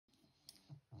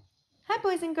Hi,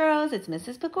 boys and girls. It's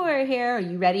Mrs. Pecora here. Are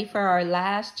you ready for our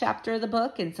last chapter of the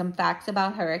book and some facts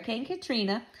about Hurricane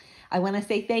Katrina? I want to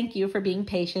say thank you for being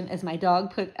patient as my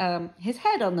dog put his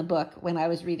head on the book when I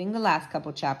was reading the last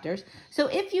couple chapters. So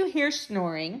if you hear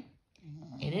snoring,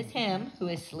 it is him who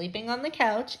is sleeping on the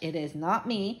couch. It is not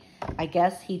me. I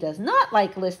guess he does not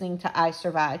like listening to I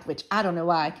Survived, which I don't know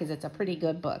why, because it's a pretty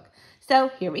good book. So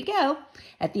here we go.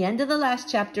 At the end of the last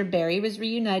chapter, Barry was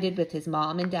reunited with his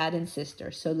mom and dad and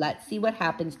sister. So let's see what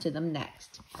happens to them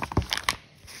next.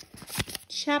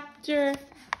 Chapter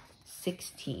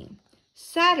 16.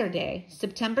 Saturday,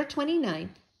 September 29th,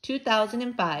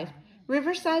 2005,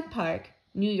 Riverside Park,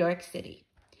 New York City.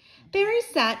 Barry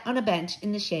sat on a bench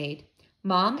in the shade.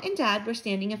 Mom and Dad were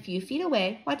standing a few feet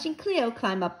away, watching Cleo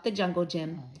climb up the jungle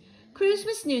gym. Cruz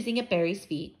was snoozing at Barry's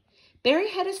feet.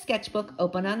 Barry had a sketchbook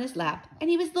open on his lap,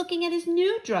 and he was looking at his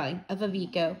new drawing of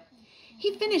Avico.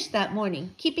 He finished that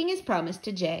morning, keeping his promise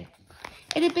to Jay.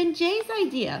 It had been Jay's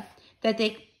idea that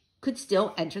they could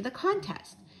still enter the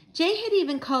contest. Jay had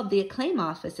even called the acclaim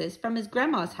offices from his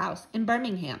grandma's house in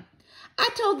Birmingham. "I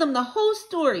told them the whole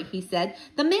story," he said.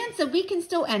 "The man said we can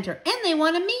still enter, and they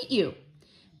want to meet you."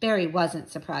 Barry wasn't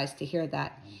surprised to hear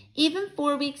that. Even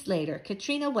 4 weeks later,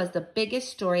 Katrina was the biggest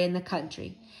story in the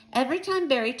country. Every time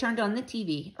Barry turned on the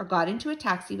TV or got into a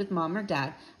taxi with Mom or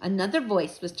Dad, another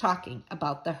voice was talking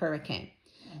about the hurricane.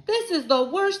 "This is the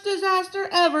worst disaster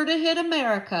ever to hit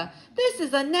America. This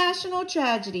is a national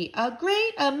tragedy. A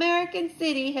great American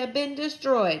city had been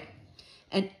destroyed."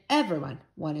 And everyone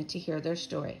wanted to hear their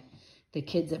story. The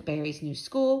kids at Barry's new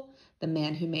school, the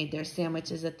man who made their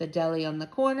sandwiches at the deli on the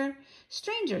corner,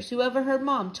 strangers who overheard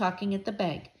Mom talking at the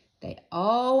bank. They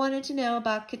all wanted to know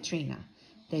about Katrina.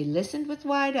 They listened with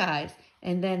wide eyes,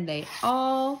 and then they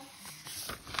all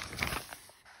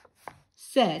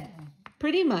said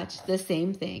pretty much the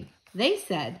same thing. They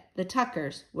said the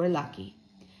Tuckers were lucky.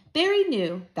 Barry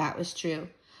knew that was true.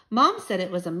 Mom said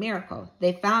it was a miracle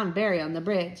they found Barry on the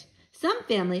bridge. Some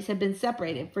families had been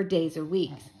separated for days or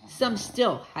weeks. Some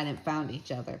still hadn't found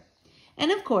each other. And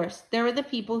of course, there were the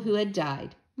people who had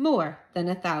died, more than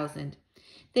 1,000.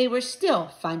 They were still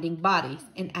finding bodies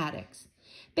in attics.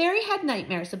 Barry had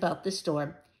nightmares about the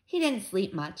storm. He didn't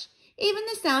sleep much. Even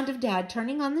the sound of Dad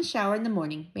turning on the shower in the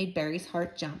morning made Barry's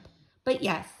heart jump. But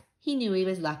yes, he knew he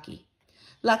was lucky.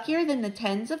 Luckier than the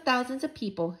tens of thousands of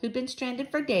people who'd been stranded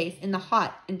for days in the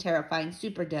hot and terrifying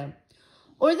Superdome,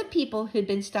 or the people who'd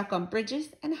been stuck on bridges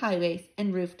and highways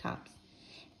and rooftops.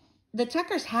 The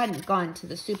Tuckers hadn't gone to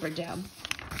the Superdome.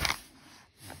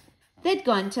 They'd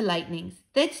gone to Lightning's.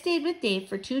 They'd stayed with Dave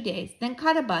for 2 days, then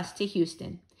caught a bus to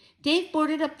Houston. Dave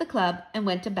boarded up the club and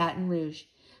went to Baton Rouge.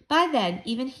 By then,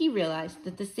 even he realized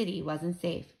that the city wasn't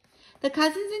safe. The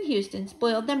cousins in Houston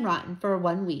spoiled them rotten for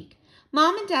 1 week.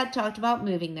 Mom and Dad talked about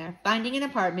moving there, finding an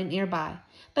apartment nearby.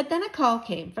 But then a call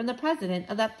came from the president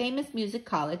of that famous music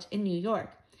college in New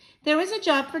York. There was a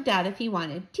job for Dad if he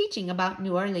wanted, teaching about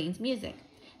New Orleans music.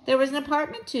 There was an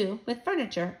apartment, too, with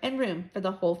furniture and room for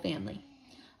the whole family.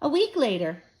 A week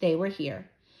later, they were here.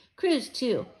 Cruz,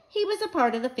 too. He was a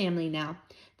part of the family now.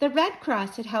 The Red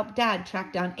Cross had helped Dad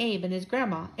track down Abe and his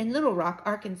grandma in Little Rock,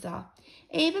 Arkansas.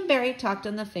 Abe and Barry talked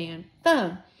on the phone,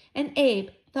 and Abe,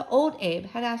 the old Abe,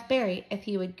 had asked Barry if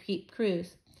he would keep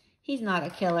Cruz. "He's not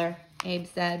a killer," Abe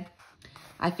said.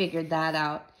 "I figured that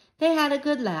out." They had a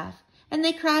good laugh, and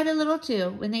they cried a little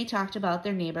too when they talked about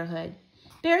their neighborhood.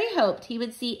 Barry hoped he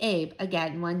would see Abe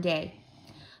again one day.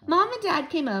 Mom and Dad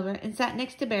came over and sat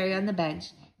next to Barry on the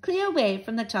bench. Cleo waved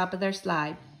from the top of their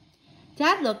slide.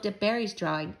 Dad looked at Barry's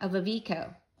drawing of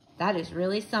Avico. "That is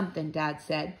really something," Dad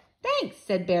said. "Thanks,"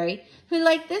 said Barry, who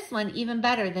liked this one even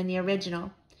better than the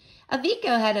original.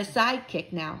 Avico had a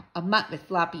sidekick now, a mutt with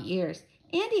floppy ears,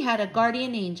 and he had a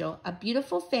guardian angel, a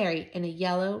beautiful fairy in a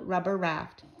yellow rubber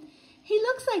raft. "He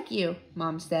looks like you,"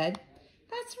 Mom said.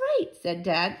 "That's right," said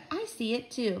Dad. "I see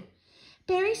it too."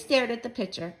 Barry stared at the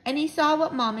picture, and he saw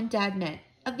what Mom and Dad meant.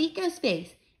 Avico's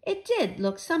face. It did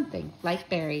look something like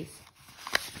Barry's.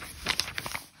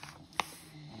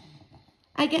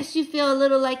 "I guess you feel a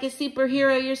little like a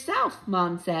superhero yourself,"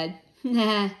 Mom said.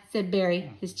 "Nah," said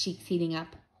Barry, his cheeks heating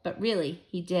up. But really,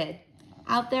 he did.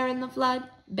 Out there in the flood,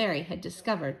 Barry had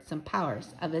discovered some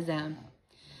powers of his own.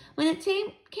 When it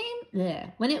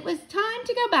was time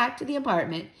to go back to the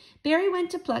apartment, Barry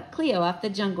went to pluck Cleo off the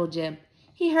jungle gym.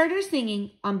 He heard her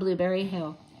singing on Blueberry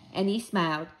Hill, and he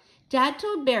smiled. Dad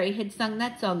told Barry he'd sung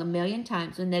that song 1,000,000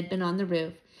 times when they'd been on the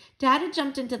roof. Dad had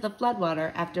jumped into the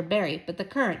floodwater after Barry, but the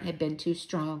current had been too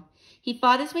strong. He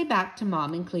fought his way back to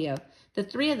Mom and Cleo. The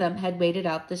 3 of them had waited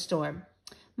out the storm.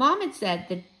 Mom had said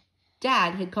that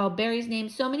Dad had called Barry's name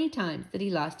so many times that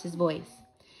he lost his voice.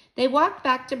 They walked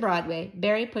back to Broadway,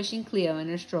 Barry pushing Cleo in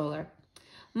her stroller.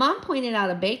 Mom pointed out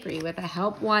a bakery with a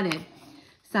 "Help Wanted"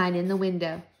 sign in the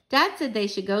window. Dad said they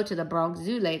should go to the Bronx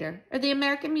Zoo later, or the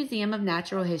American Museum of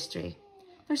Natural History.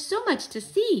 "There's so much to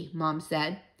see," Mom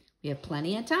said. "We have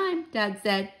plenty of time," Dad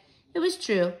said. It was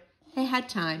true. They had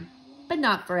time, but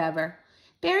not forever.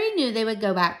 Barry knew they would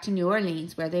go back to New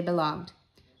Orleans, where they belonged.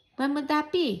 When would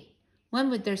that be? When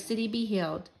would their city be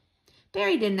healed?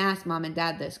 Barry didn't ask Mom and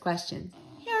Dad those questions.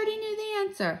 He already knew the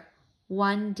answer.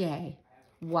 One day.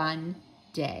 One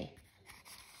day.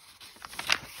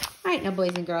 All right, now,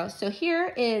 boys and girls, so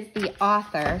here is the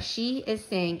author. She is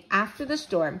saying, after the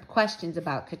storm, questions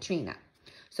about Katrina.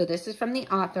 So this is from the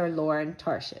author, Lauren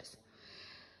Tarshish.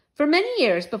 For many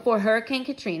years before Hurricane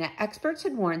Katrina, experts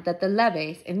had warned that the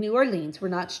levees in New Orleans were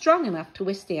not strong enough to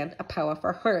withstand a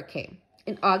powerful hurricane.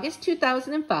 In August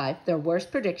 2005, their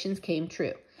worst predictions came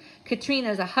true.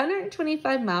 Katrina's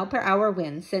 125-mile-per-hour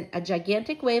wind sent a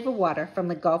gigantic wave of water from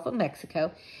the Gulf of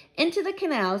Mexico into the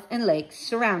canals and lakes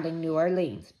surrounding New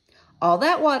Orleans. All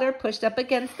that water pushed up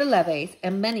against the levees,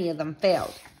 and many of them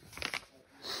failed,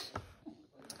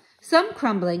 some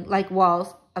crumbling like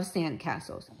walls of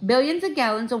sandcastles. Billions of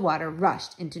gallons of water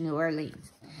rushed into New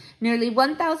Orleans. Nearly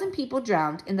 1,000 people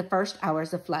drowned in the first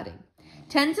hours of flooding.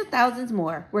 Tens of thousands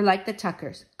more were like the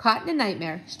Tuckers, caught in a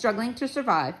nightmare, struggling to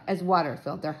survive as water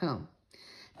filled their home.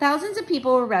 Thousands of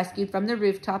people were rescued from the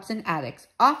rooftops and attics,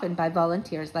 often by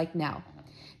volunteers like Nell.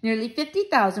 Nearly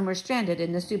 50,000 were stranded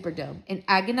in the Superdome in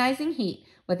agonizing heat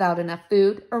without enough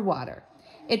food or water.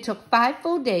 It took 5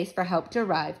 full days for help to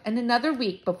arrive and another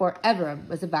week before everyone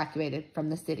was evacuated from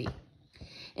the city.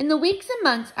 In the weeks and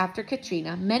months after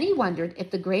Katrina, many wondered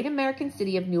if the great American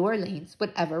city of New Orleans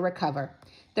would ever recover.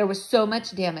 There was so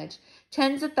much damage.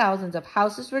 Tens of thousands of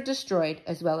houses were destroyed,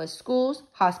 as well as schools,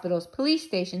 hospitals, police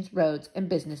stations, roads, and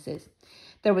businesses.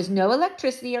 There was no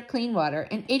electricity or clean water,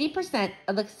 and 80%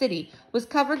 of the city was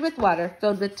covered with water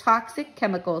filled with toxic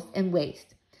chemicals and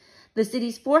waste. The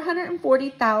city's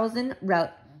 440,000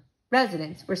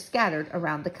 residents were scattered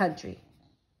around the country.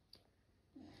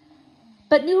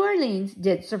 But New Orleans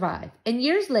did survive, and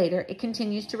years later it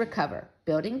continues to recover,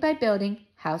 building by building,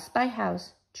 house by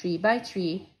house, tree by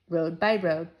tree, road by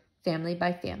road, family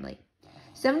by family.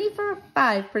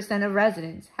 75% of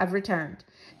residents have returned.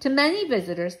 To many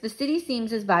visitors, the city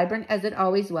seems as vibrant as it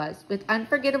always was, with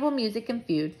unforgettable music and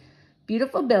food,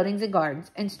 beautiful buildings and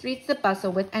gardens, and streets that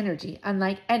bustle with energy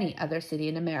unlike any other city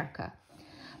in America.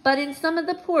 But in some of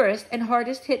the poorest and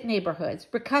hardest hit neighborhoods,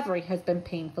 recovery has been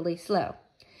painfully slow.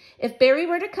 If Barry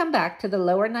were to come back to the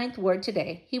lower 9th Ward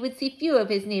today, he would see few of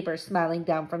his neighbors smiling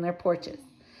down from their porches.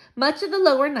 Much of the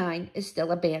lower 9 is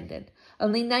still abandoned.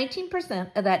 Only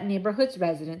 19% of that neighborhood's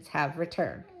residents have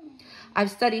returned. I've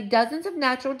studied dozens of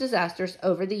natural disasters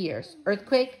over the years,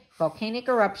 earthquake, volcanic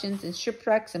eruptions, and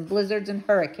shipwrecks, and blizzards, and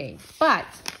hurricanes. But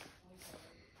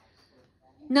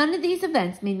none of these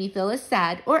events made me feel as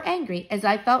sad or angry as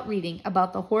I felt reading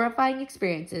about the horrifying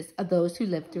experiences of those who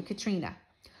lived through Katrina.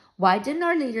 Why didn't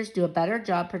our leaders do a better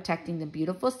job protecting the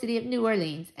beautiful city of New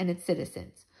Orleans and its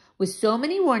citizens? With so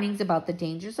many warnings about the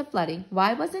dangers of flooding,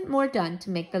 why wasn't more done to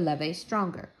make the levees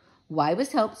stronger? Why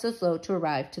was help so slow to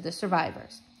arrive to the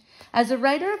survivors? As a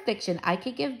writer of fiction, I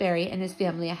could give Barry and his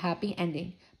family a happy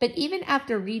ending, but even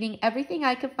after reading everything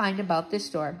I could find about this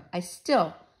storm, I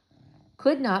still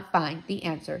could not find the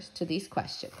answers to these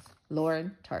questions.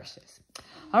 Lauren Tarshish.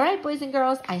 All right, boys and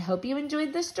girls, I hope you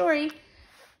enjoyed this story.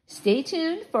 Stay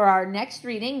tuned for our next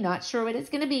reading. Not sure what it's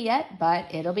going to be yet,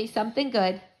 but it'll be something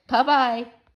good. Bye-bye.